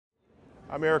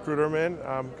I'm Eric Ruderman.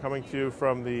 I'm coming to you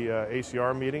from the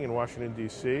ACR meeting in Washington,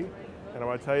 D.C. And I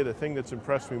want to tell you the thing that's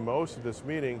impressed me most at this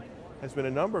meeting has been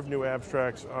a number of new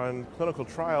abstracts on clinical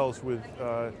trials with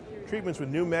treatments with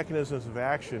new mechanisms of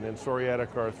action in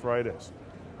psoriatic arthritis.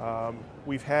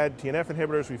 We've had TNF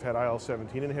inhibitors, we've had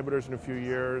IL-17 inhibitors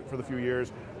for the few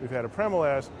years, we've had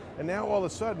apremilast, and now all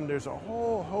of a sudden there's a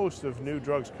whole host of new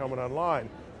drugs coming online.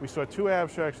 We saw two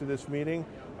abstracts at this meeting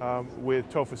with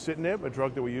tofacitinib, a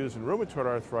drug that we use in rheumatoid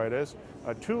arthritis,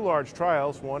 two large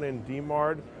trials, one in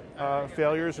DMARD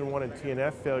failures and one in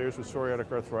TNF failures with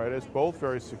psoriatic arthritis, both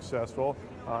very successful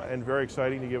and very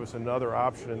exciting to give us another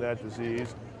option in that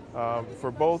disease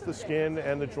for both the skin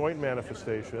and the joint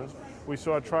manifestations. We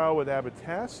saw a trial with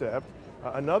abatacept,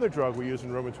 another drug we use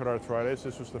in rheumatoid arthritis.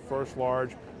 This was the first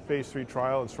large phase 3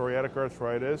 trial in psoriatic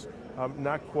arthritis.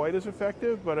 Not quite as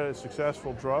effective, but a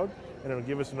successful drug, and it'll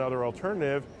give us another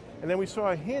alternative. And then we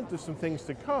saw a hint of some things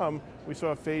to come. We saw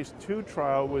a phase 2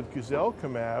 trial with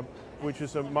guselkumab, which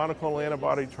is a monoclonal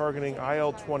antibody targeting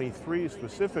IL-23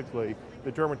 specifically.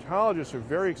 The dermatologists are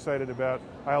very excited about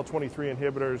IL-23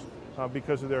 inhibitors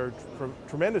because of their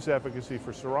tremendous efficacy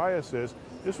for psoriasis.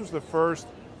 This was the first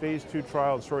phase 2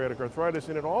 trial in psoriatic arthritis,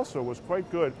 and it also was quite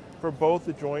good for both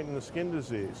the joint and the skin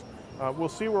disease. We'll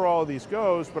see where all of these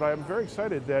goes, but I'm very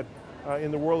excited that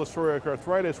in the world of psoriatic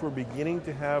arthritis, we're beginning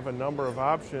to have a number of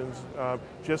options,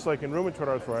 just like in rheumatoid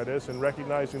arthritis, and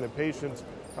recognizing that patients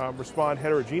respond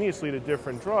heterogeneously to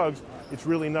different drugs. It's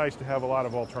really nice to have a lot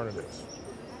of alternatives.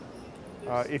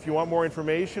 If you want more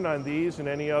information on these and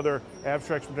any other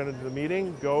abstracts presented at the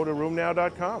meeting, go to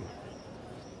rheumnow.com.